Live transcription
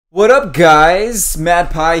What up, guys? Mad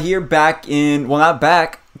Pie here, back in, well, not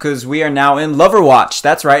back, because we are now in Loverwatch.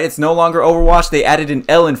 That's right, it's no longer Overwatch. They added an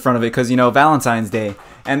L in front of it because, you know, Valentine's Day.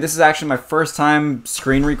 And this is actually my first time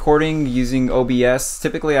screen recording using OBS.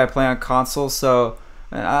 Typically, I play on console, so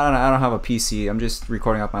I don't have a PC. I'm just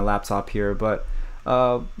recording off my laptop here, but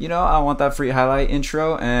you know, I want that free highlight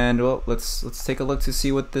intro, and well, let's take a look to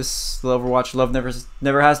see what this Loverwatch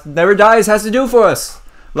Never Dies has to do for us.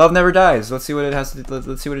 Love never dies. Let's see what it has to do.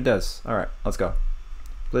 Let's see what it does. All right, let's go.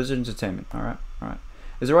 Blizzard Entertainment. All right.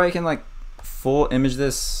 Is there a way I can like full image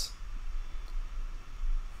this?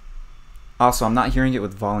 Also, I'm not hearing it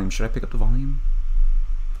with volume. Should I pick up the volume?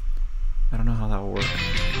 I don't know how that will work.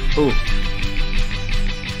 Ooh.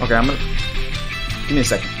 Okay, I'm gonna. Give me a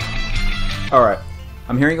second. All right.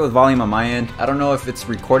 I'm hearing it with volume on my end. I don't know if it's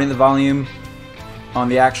recording the volume on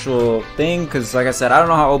the actual thing, because like I said, I don't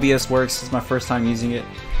know how OBS works. It's my first time using it,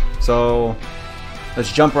 so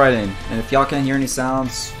let's jump right in. And if y'all can't hear any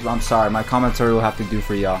sounds, I'm sorry, my commentary will have to do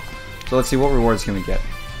for y'all. So let's see, what rewards can we get?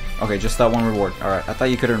 Okay, just that one reward. Alright, I thought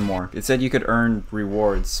you could earn more. It said you could earn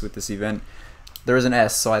rewards with this event. There is an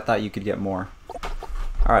S, so I thought you could get more.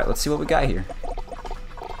 Alright, let's see what we got here.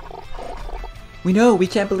 We know, we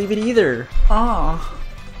can't believe it either. Ah.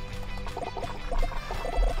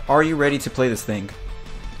 Are you ready to play this thing?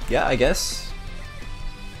 Yeah, I guess.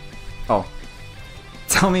 Oh.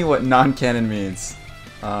 Tell me what non-canon means.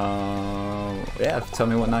 Yeah, tell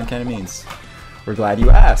me what non-canon means. We're glad you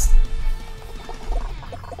asked.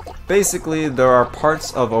 Basically, there are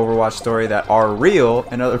parts of Overwatch story that are real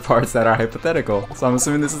and other parts that are hypothetical. So I'm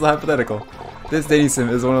assuming this is a hypothetical. This dating sim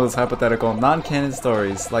is one of those hypothetical non-canon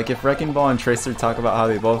stories. Like if Wrecking Ball and Tracer talk about how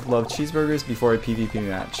they both love cheeseburgers before a PvP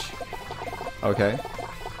match. Okay.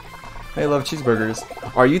 I love cheeseburgers.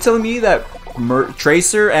 Are you telling me that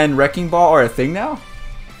Tracer and Wrecking Ball are a thing now?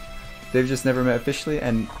 They've just never met officially,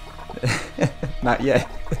 and not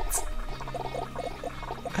yet.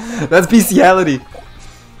 That's bestiality.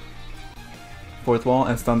 Fourth wall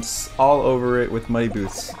and stumps all over it with muddy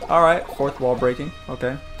boots. Alright, fourth wall breaking.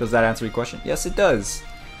 Okay. Does that answer your question? Yes, it does.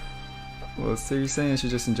 Well, so you're saying I should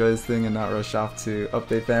just enjoy this thing and not rush off to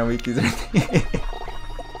update fan weeklies or anything?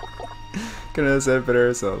 Couldn't have said it better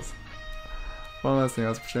ourselves. One last thing, I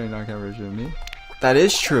was portraying non-canon version of me. That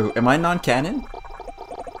is true. Am I non-canon?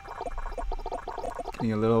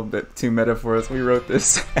 Getting a little bit too meta for us. We wrote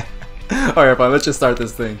this. Alright, fine. Let's just start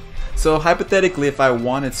this thing. So, hypothetically, if I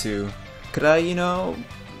wanted to, could I, you know,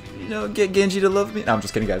 get Genji to love me? No, I'm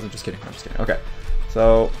just kidding, guys. I'm just kidding. Okay.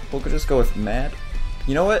 So, we'll just go with mad.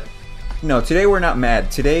 You know what? No, today we're not mad.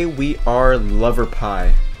 Today we are lover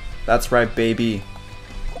pie. That's right, baby.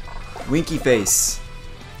 Winky face.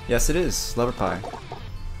 Yes, it is. Lover pie.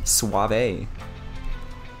 Suave.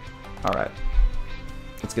 Alright.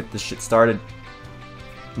 Let's get this shit started.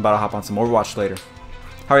 I'm about to hop on some Overwatch later.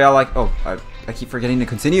 How are y'all like? Oh, I keep forgetting to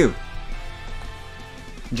continue.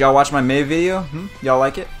 Did y'all watch my May video? Y'all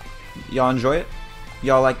like it? Y'all enjoy it?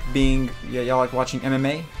 Y'all like being... Yeah, y'all like watching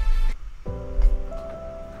MMA?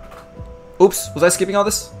 Oops, was I skipping all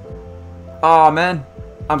this? Aw, oh, man.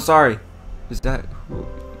 I'm sorry. Is that who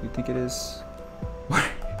you think it is?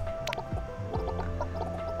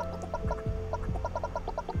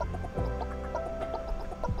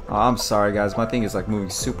 Oh, I'm sorry, guys. My thing is like moving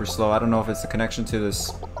super slow. I don't know if it's the connection to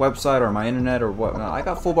this website or my internet or what. No, I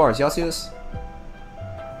got full bars. Y'all see this?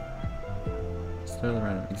 Start the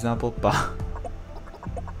random example. Bah.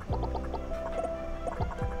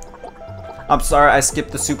 I'm sorry, I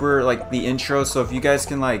skipped the super like the intro. So if you guys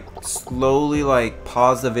can like slowly like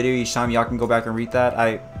pause the video each time, y'all can go back and read that.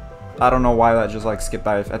 I don't know why that just like skipped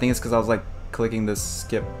by. I think it's because I was like clicking this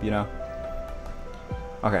skip. You know.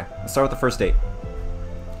 Okay, let's start with the first date.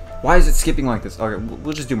 Why is it skipping like this? Okay,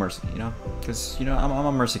 we'll just do Mercy, you know? Because, you know, I'm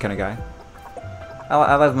a Mercy kind of guy. I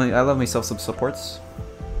love myself some supports.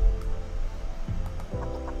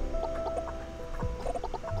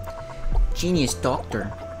 Genius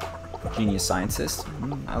doctor. Genius scientist.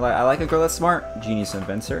 I like a girl that's smart. Genius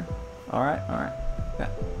inventor. Alright. Yeah.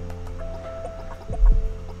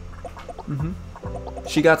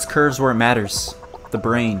 She got curves where it matters. The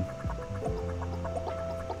brain.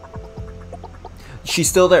 She's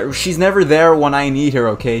still there. She's never there when I need her,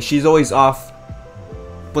 okay? She's always off,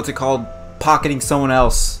 what's it called? Pocketing someone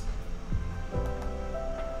else.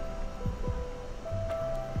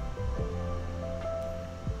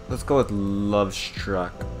 Let's go with Love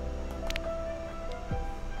Struck.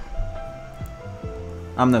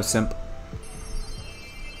 I'm no simp.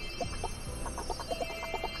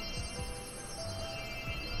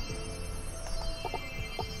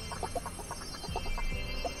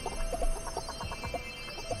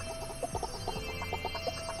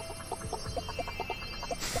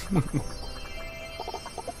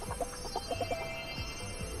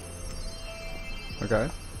 Okay.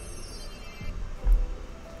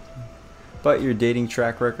 But your dating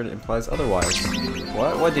track record implies otherwise.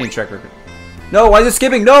 What? What dating track record? No, why is it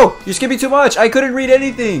skipping? No! You're skipping too much! I couldn't read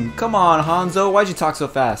anything! Come on, Hanzo, why'd you talk so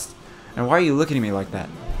fast? And why are you looking at me like that?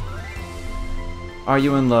 Are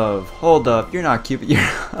you in love? Hold up, you're not Cupid, you're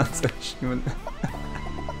Hanzo.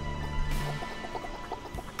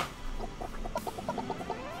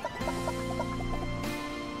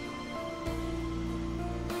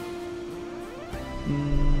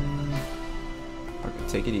 Okay,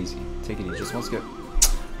 take it easy. Take it easy. Just one skip.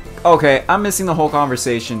 Okay, I'm missing the whole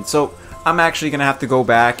conversation. So, I'm actually going to have to go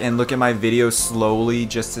back and look at my video slowly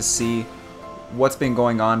just to see what's been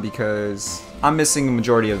going on because I'm missing the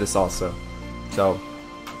majority of this also. So,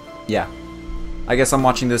 yeah. I guess I'm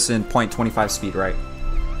watching this in 0.25 speed, right?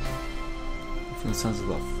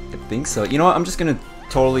 I think so. You know what? I'm just going to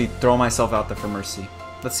totally throw myself out there for Mercy.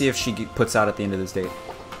 Let's see if she puts out at the end of this date.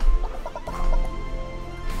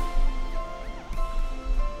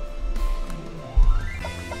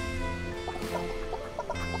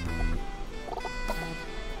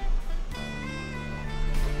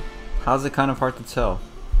 How's it kind of hard to tell?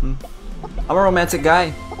 I'm a romantic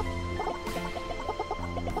guy.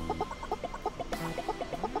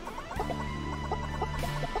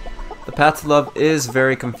 The path to love is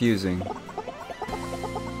very confusing.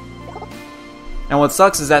 And what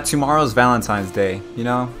sucks is that tomorrow's Valentine's Day, you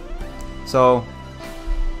know? So,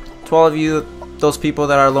 to all of you, those people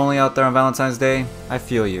that are lonely out there on Valentine's Day, I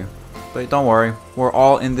feel you. But don't worry, we're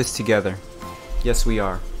all in this together. Yes, we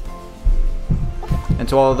are. And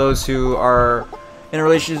to all of those who are in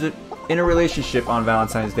a relationship on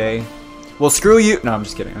Valentine's Day, well, screw you. No, I'm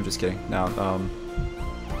just kidding. I'm just kidding. No,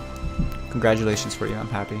 congratulations for you. I'm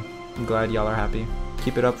happy. I'm glad y'all are happy.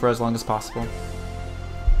 Keep it up for as long as possible.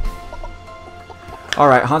 All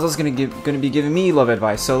right, Hanzo's gonna be giving me love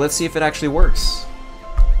advice. So let's see if it actually works.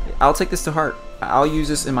 I'll take this to heart. I'll use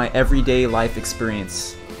this in my everyday life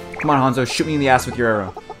experience. Come on, Hanzo, shoot me in the ass with your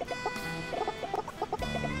arrow.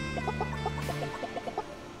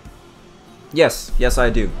 Yes, yes I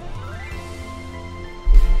do.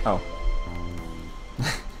 Oh.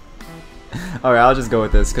 Alright, I'll just go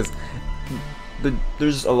with this, because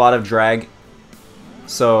there's a lot of drag.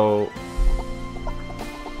 So...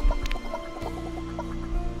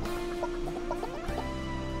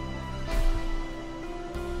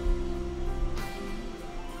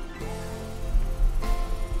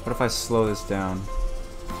 what if I slow this down?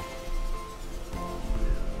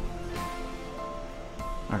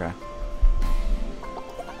 Okay.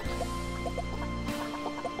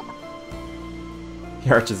 He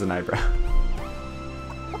arches an eyebrow.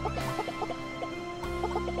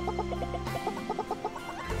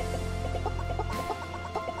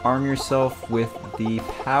 Arm yourself with the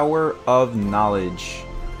power of knowledge.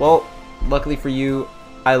 Well, luckily for you,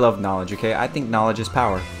 I love knowledge, okay? I think knowledge is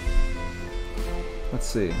power. Let's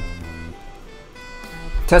see.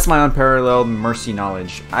 Test my unparalleled mercy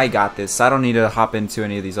knowledge. I got this. I don't need to hop into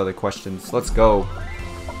any of these other questions. Let's go.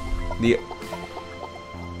 The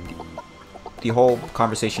whole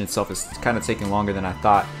conversation itself is kind of taking longer than I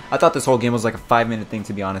thought. I thought this whole game was like a 5-minute thing,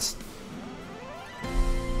 to be honest.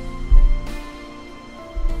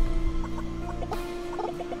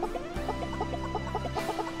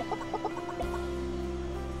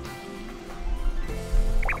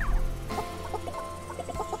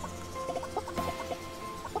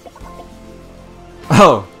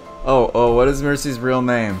 Oh, what is Mercy's real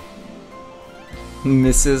name?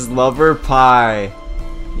 Mrs. Lover Pie.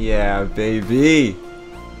 Yeah, baby.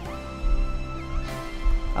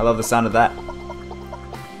 I love the sound of that.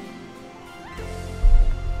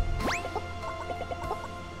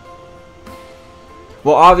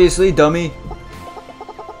 Well, obviously, dummy.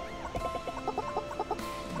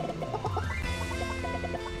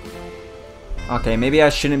 Okay, maybe I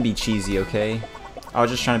shouldn't be cheesy, okay? I was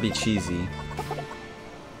just trying to be cheesy.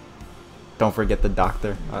 Don't forget the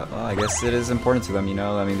doctor. Well, I guess it is important to them, you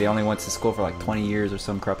know? I mean, they only went to school for like 20 years or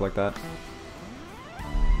some crap like that.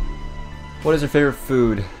 What is your favorite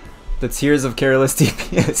food? The tears of careless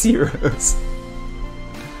DPS heroes.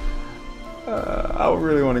 I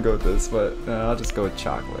really want to go with this, but I'll just go with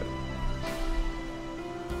chocolate.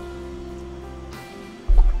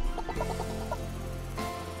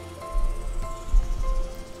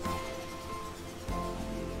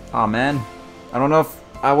 Aw, man. I don't know if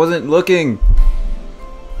I wasn't looking.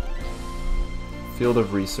 Field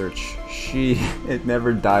of research. It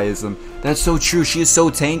never dies them. That's so true. She is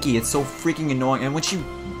so tanky. It's so freaking annoying. And when she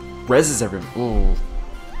reses everyone. Ooh.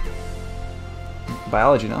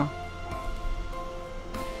 Biology, no?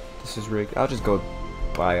 This is rigged. I'll just go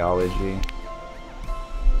biology.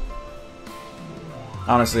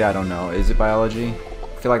 Honestly, I don't know. Is it biology?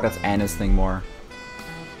 I feel like that's Anna's thing more.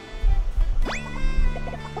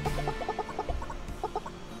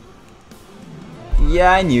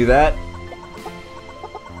 Yeah, I knew that.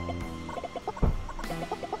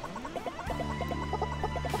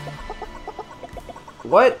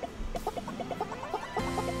 What?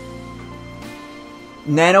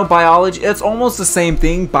 Nanobiology? It's almost the same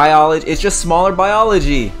thing. Biology. It's just smaller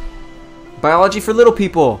biology. Biology for little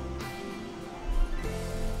people.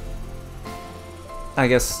 I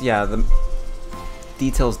guess, yeah, the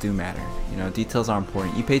details do matter. You know, details are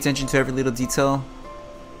important. You pay attention to every little detail,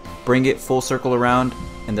 bring it full circle around,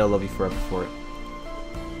 and they'll love you forever for it.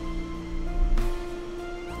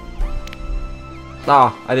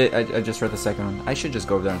 Ah, I just read the second one. I should just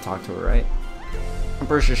go over there and talk to her, right? I'm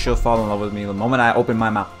pretty sure she'll fall in love with me the moment I open my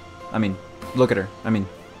mouth. I mean, look at her. I mean,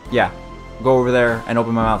 yeah. Go over there and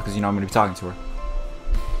open my mouth because you know I'm going to be talking to her.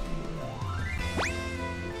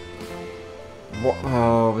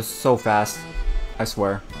 Oh, it was so fast. I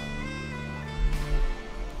swear.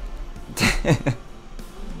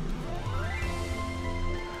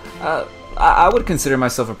 I would consider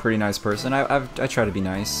myself a pretty nice person. I try to be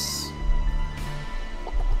nice.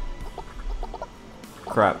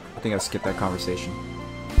 Crap. I think I skipped that conversation.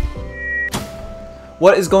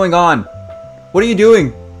 What is going on? What are you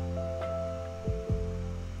doing?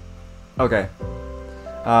 Okay.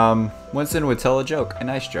 Winston would tell a joke. A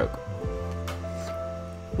nice joke.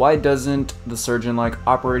 Why doesn't the surgeon like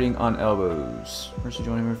operating on elbows? First, you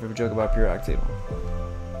want him for a joke about pure act table.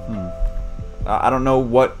 I don't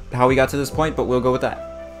know how we got to this point, but we'll go with that.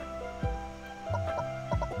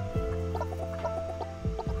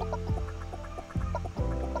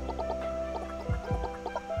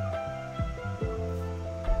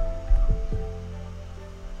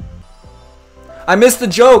 I missed the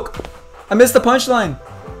joke. I missed the punchline.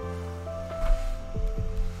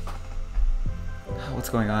 What's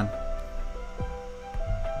going on?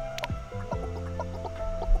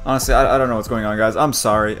 Honestly, I don't know what's going on, guys. I'm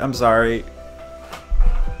sorry. I'm sorry.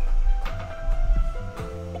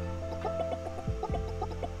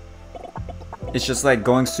 It's just like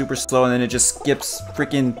going super slow and then it just skips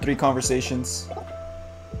freaking 3 conversations.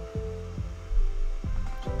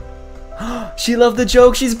 She loved the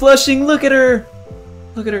joke. She's blushing. Look at her.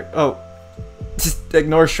 Look at her. Oh. Just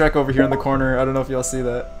ignore Shrek over here in the corner. I don't know if y'all see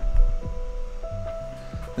that.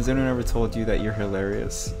 Has anyone ever told you that you're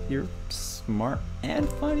hilarious? You're smart and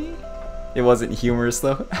funny. It wasn't humorous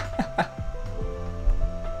though.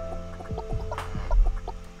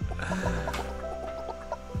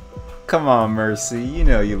 Come on, Mercy. You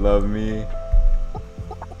know you love me.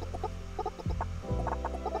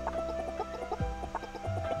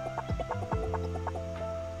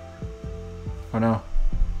 Oh no.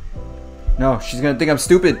 No, she's gonna think I'm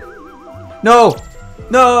stupid. No!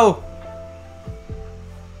 No!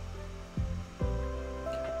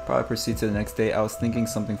 Probably proceed to the next day. I was thinking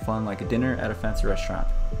something fun like a dinner at a fancy restaurant.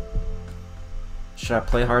 Should I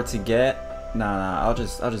play hard to get? Nah, I'll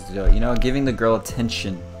just do it. You know, giving the girl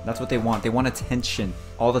attention. That's what they want. They want attention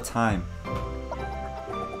all the time.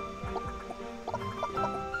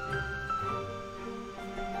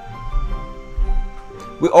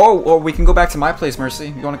 Or we can go back to my place, Mercy.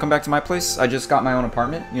 You want to come back to my place? I just got my own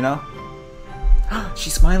apartment, you know?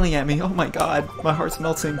 She's smiling at me. Oh my god. My heart's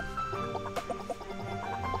melting.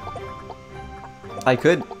 I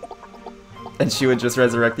could. And she would just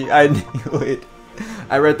resurrect you. I knew it.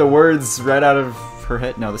 I read the words right out of her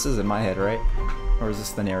head. No, this is in my head, right? Or is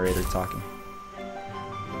this the narrator talking?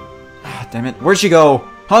 Ah, damn it. Where'd she go?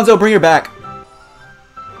 Hanzo, bring her back.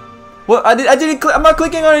 What? I didn't I'm not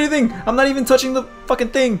clicking on anything. I'm not even touching the fucking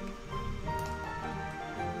thing.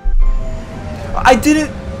 I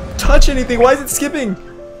didn't touch anything. Why is it skipping?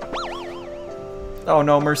 Oh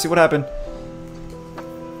no, Mercy, what happened?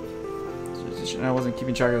 I wasn't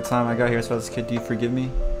keeping track of the time I got here. So this kid, do you forgive me?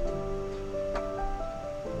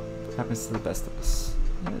 It happens to the best of us.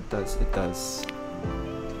 Yeah, it does. It does.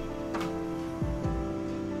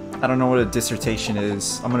 I don't know what a dissertation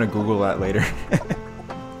is. I'm gonna Google that later.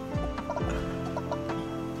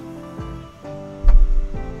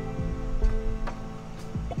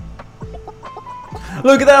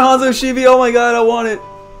 Look at that Hanzo Shibi! Oh my god, I want it!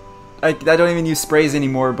 I don't even use sprays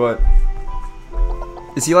anymore, but...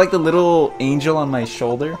 Is he like the little angel on my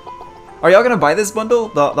shoulder? Are y'all gonna buy this bundle?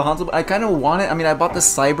 The Hanzo... I kind of want it. I mean, I bought the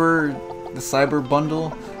cyber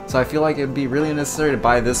bundle, so I feel like it'd be really unnecessary to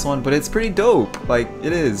buy this one, but it's pretty dope. Like,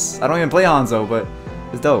 it is. I don't even play Hanzo, but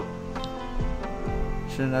it's dope.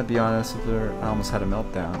 Shouldn't I be honest with her? I almost had a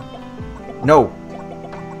meltdown. No!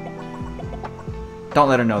 Don't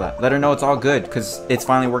let her know that. Let her know it's all good because it's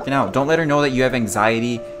finally working out. Don't let her know that you have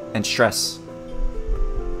anxiety and stress.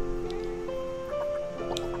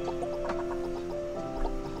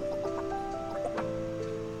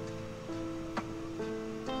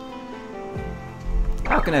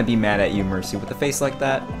 How can I be mad at you, Mercy, with a face like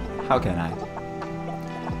that? How can I?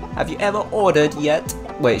 Have you ever ordered yet?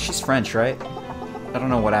 Wait, she's French, right? I don't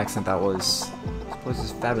know what accent that was. This place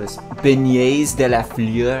is fabulous. Beignets de la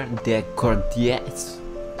fleur de Cordier.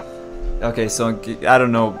 Okay, so I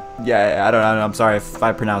don't know. Yeah, I don't know. I'm sorry if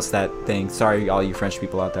I pronounced that thing. Sorry, all you French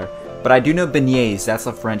people out there. But I do know beignets. That's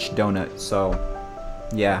a French donut. So,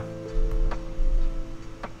 yeah.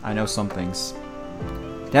 I know some things.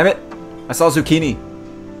 Damn it! I saw zucchini.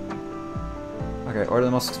 Okay, order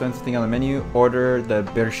the most expensive thing on the menu. Order the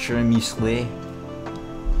Berkshire Muesli.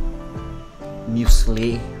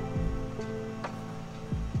 Muesli.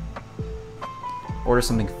 Order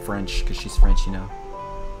something French, because she's French, you know.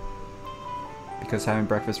 Because having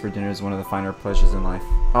breakfast for dinner is one of the finer pleasures in life.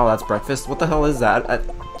 Oh, that's breakfast? What the hell is that? I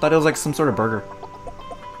thought it was like some sort of burger.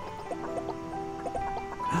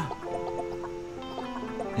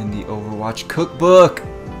 In the Overwatch cookbook!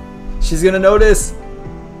 She's gonna notice!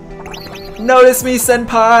 Notice me,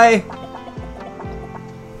 senpai!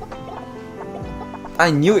 I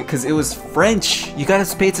knew it because it was French. You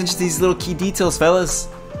gotta pay attention to these little key details, fellas.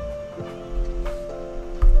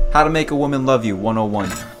 How to make a woman love you, 101.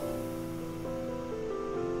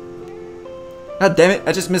 God damn it,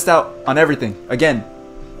 I just missed out on everything. Again.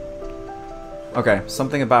 Okay,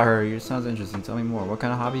 something about her. You sounds interesting. Tell me more. What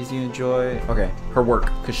kind of hobbies do you enjoy? Okay, her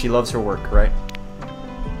work. Because she loves her work, right?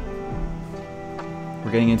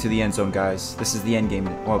 We're getting into the end zone, guys. This is the end game.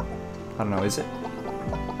 Well, I don't know, is it?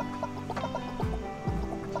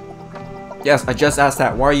 Yes, I just asked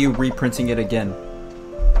that. Why are you reprinting it again?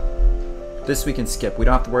 This we can skip. We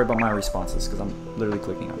don't have to worry about my responses because I'm literally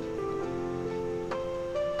clicking on it.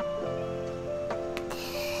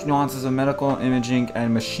 Nuances of medical imaging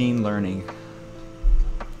and machine learning.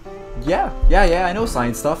 Yeah, I know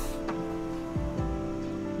science stuff.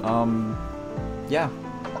 Yeah.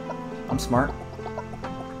 I'm smart.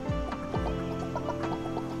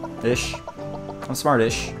 Ish. I'm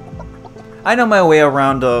smart-ish. I know my way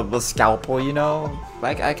around a scalpel, you know?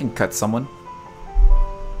 I can cut someone.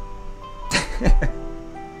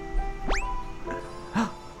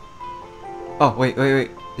 Oh, wait. Did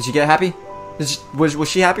she get happy? Was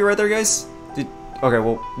she happy right there, guys? Okay,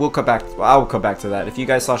 well, we'll cut back. I will cut back to that. If you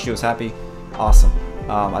guys saw she was happy, awesome.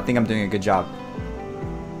 I think I'm doing a good job.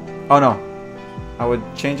 Oh, no. I would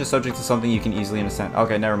change the subject to something you can easily understand.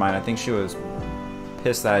 Okay, never mind. I think she was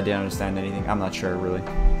pissed that I didn't understand anything. I'm not sure, really.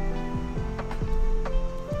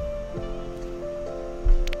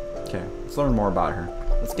 Okay, let's learn more about her.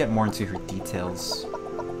 Let's get more into her details.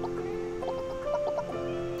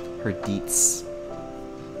 Her deets.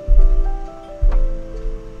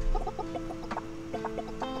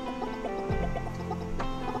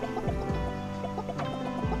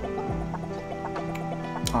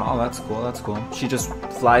 Oh, that's cool, that's cool. She just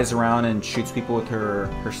flies around and shoots people with her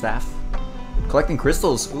staff. Collecting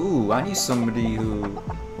crystals. Ooh, I knew somebody who...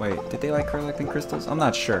 Wait, did they like collecting crystals? I'm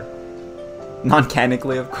not sure.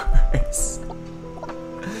 Non-canically, of course.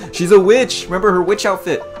 She's a witch! Remember her witch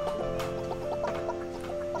outfit?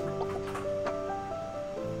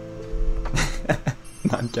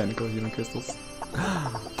 Non-canical human crystals.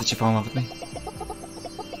 Did she fall in love with me?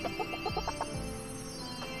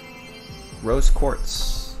 Rose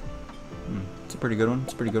quartz. It's a pretty good one.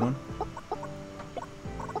 It's a pretty good one.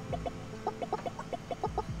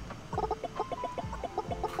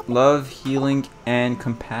 Love, healing, and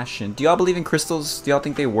compassion. Do y'all believe in crystals? Do y'all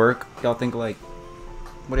think they work? Do y'all think like...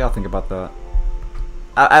 What do y'all think about that?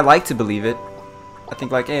 I like to believe it. I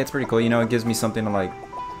think like, hey, it's pretty cool. You know, it gives me something to like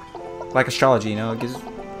astrology. You know, it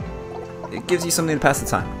gives you something to pass the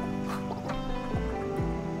time.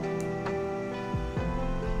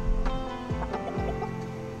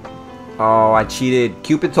 Oh, I cheated.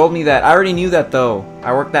 Cupid told me that. I already knew that though.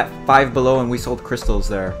 I worked at 5 Below and we sold crystals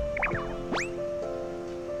there.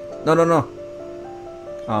 No.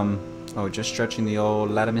 Oh, just stretching the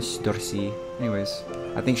old latimus dorsi. Anyways,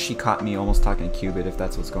 I think she caught me almost talking to Cupid if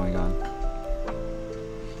that's what's going on.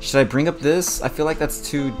 Should I bring up this? I feel like that's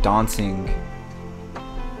too daunting.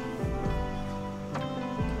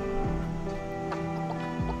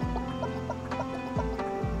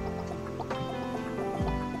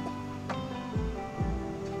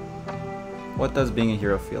 What does being a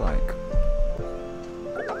hero feel like?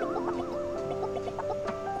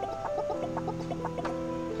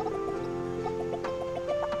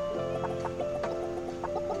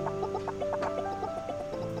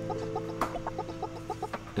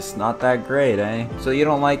 It's not that great, eh? So you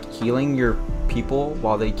don't like healing your people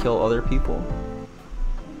while they kill other people?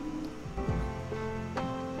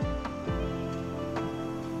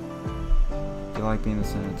 Do you like being the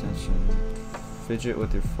center of attention? Fidget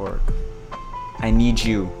with your fork. I need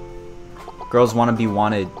you. Girls want to be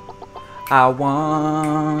wanted. I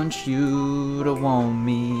want you to want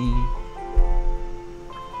me.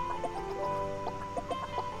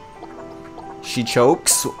 She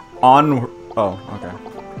chokes on her, oh, okay.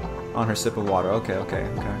 On her sip of water. Okay.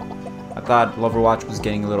 I thought Loverwatch was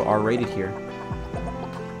getting a little R-rated here.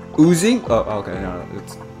 Oozing? Oh, okay, no,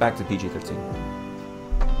 it's back to PG-13.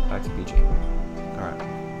 Back to PG. Alright.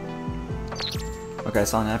 Okay, I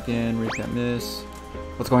saw a napkin, read that miss.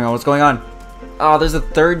 What's going on? What's going on? Oh, there's a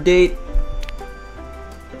third date?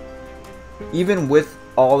 Even with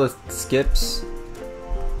all the skips,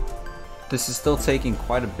 this is still taking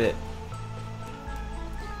quite a bit.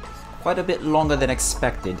 Quite a bit longer than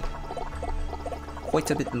expected. Quite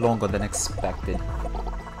a bit longer than expected.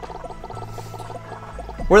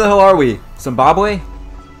 Where the hell are we? Zimbabwe?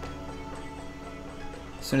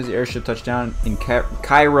 As soon as the airship touched down in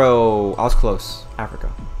Cairo. I was close. Africa.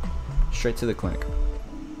 Straight to the clinic.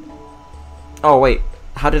 Oh wait,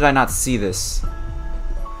 how did I not see this?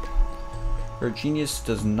 Her genius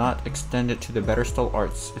does not extend it to the better style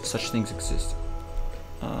arts, if such things exist.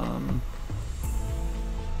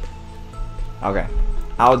 Okay,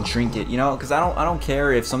 I'll drink it, you know, because I don't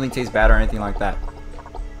care if something tastes bad or anything like that.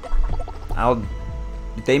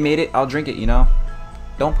 If they made it, I'll drink it, you know.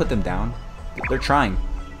 Don't put them down. They're trying.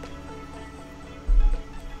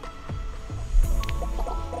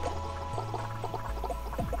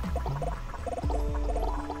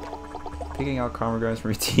 Picking out karma grams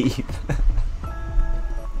from your teeth.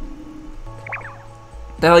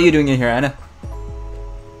 The hell are you doing in here, Anna?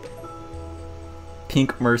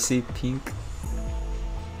 Pink Mercy, pink.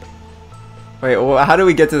 Wait, well, how do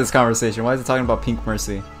we get to this conversation? Why is it talking about Pink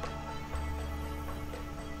Mercy?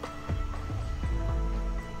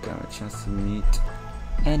 Got a chance to meet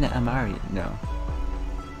Anna Amari. No.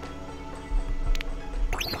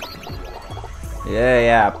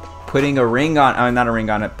 Yeah. Putting a ring on. I mean, not a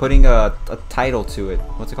ring on it. Putting a title to it.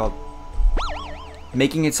 What's it called?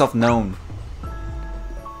 Making itself known.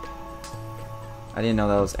 I didn't know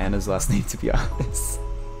that was Anna's last name, to be honest.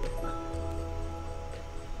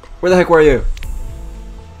 Where the heck were you?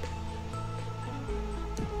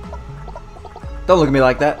 Don't look at me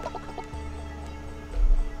like that.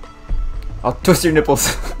 I'll twist your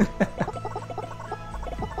nipples.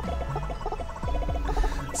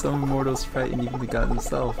 Some mortals frighten even the god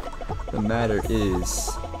himself. The matter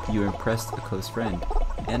is, you impressed a close friend.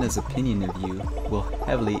 Anna's opinion of you will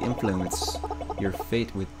heavily influence your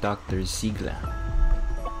fate with Dr. Ziegler.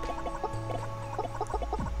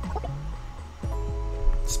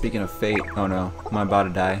 Speaking of fate, oh no, I'm about to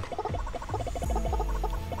die.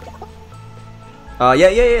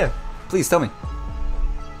 Yeah. Please tell me.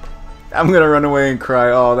 I'm gonna run away and cry.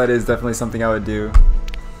 Oh, that is definitely something I would do.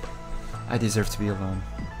 I deserve to be alone.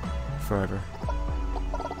 Forever.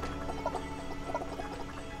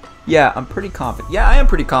 Yeah, I'm pretty confident. Yeah, I am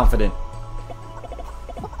pretty confident.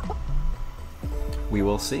 We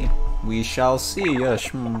will see. We shall see. Yes.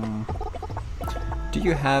 Do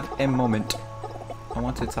you have a moment? I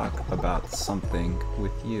want to talk about something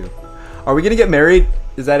with you. Are we gonna get married?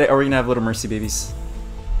 Is that it? Or are we gonna have Little Mercy babies?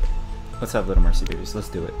 Let's have Little Mercy babies. Let's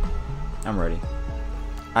do it. I'm ready.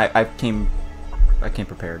 I came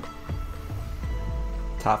prepared.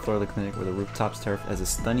 Top floor of the clinic where the rooftops turf has a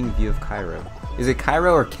stunning view of Cairo. Is it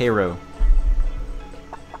Cairo or Cairo?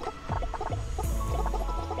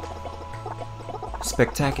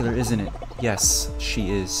 Spectacular, isn't it? Yes,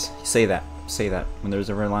 she is. Say that. Say that. When there's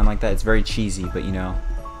a red line like that, it's very cheesy, but you know,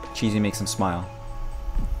 cheesy makes him smile.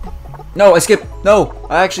 No, I skipped. No,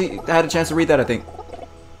 I actually had a chance to read that, I think.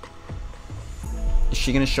 Is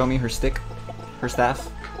she gonna show me her stick? Her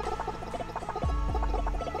staff?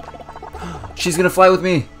 She's gonna fly with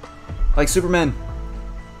me! Like Superman.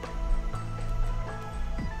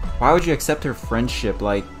 Why would you accept her friendship?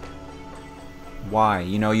 Like, why?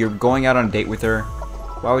 You know, you're going out on a date with her.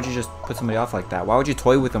 Why would you just put somebody off like that? Why would you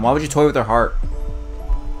toy with them? Why would you toy with their heart?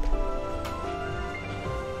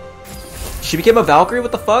 She became a Valkyrie?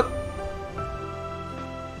 What the fuck?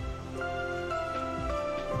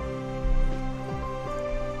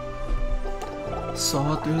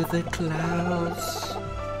 Saw through the clouds.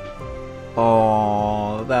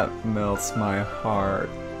 Oh, that melts my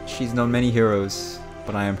heart. She's known many heroes,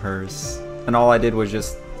 but I am hers. And all I did was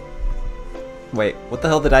just... Wait, what the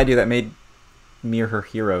hell did I do that made me her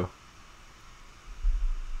hero?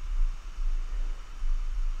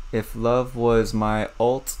 If love was my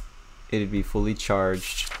ult, it'd be fully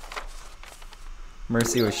charged.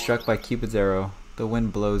 Mercy was struck by Cupid's arrow. The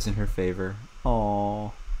wind blows in her favor.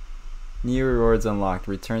 Aww. New rewards unlocked.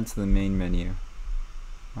 Return to the main menu.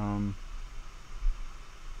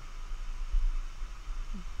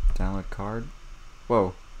 Download card.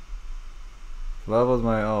 Whoa. Love was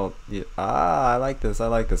my ult. Yeah. I like this. I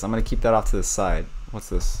like this. I'm gonna keep that off to the side. What's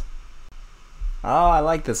this? Oh, I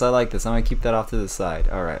like this. I like this. I'm gonna keep that off to the side.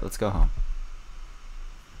 Alright, let's go home.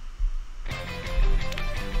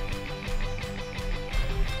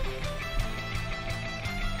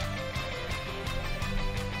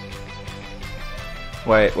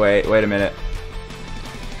 Wait a minute.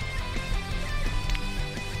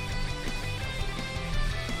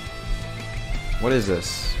 What is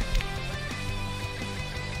this?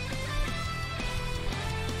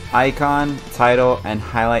 Icon, title, and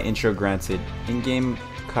highlight intro granted. In-game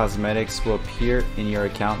cosmetics will appear in your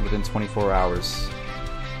account within 24 hours.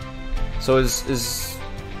 So is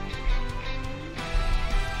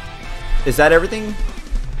that everything?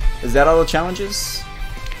 Is that all the challenges?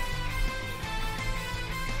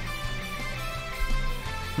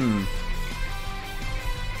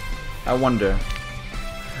 I wonder.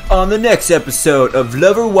 On the next episode of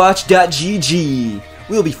loverwatch.gg,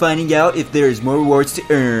 we'll be finding out if there's more rewards to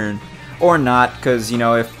earn. Or not, because, you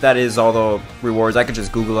know, if that is all the rewards, I could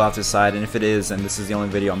just Google it off the side, and if it is, and this is the only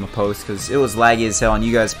video I'm gonna post, because it was laggy as hell, and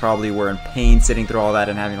you guys probably were in pain sitting through all that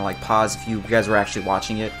and having to, like, pause if you guys were actually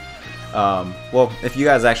watching it. Well, if you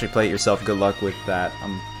guys actually play it yourself, good luck with that.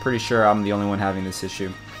 I'm pretty sure I'm the only one having this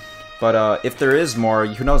issue. But if there is more,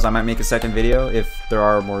 who knows, I might make a second video if there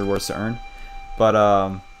are more rewards to earn. But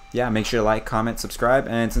yeah, make sure to like, comment, subscribe,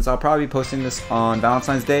 and since I'll probably be posting this on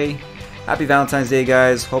Valentine's Day, happy Valentine's Day,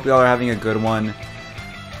 guys. Hope y'all are having a good one.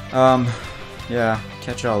 Yeah,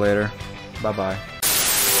 catch y'all later. Bye-bye.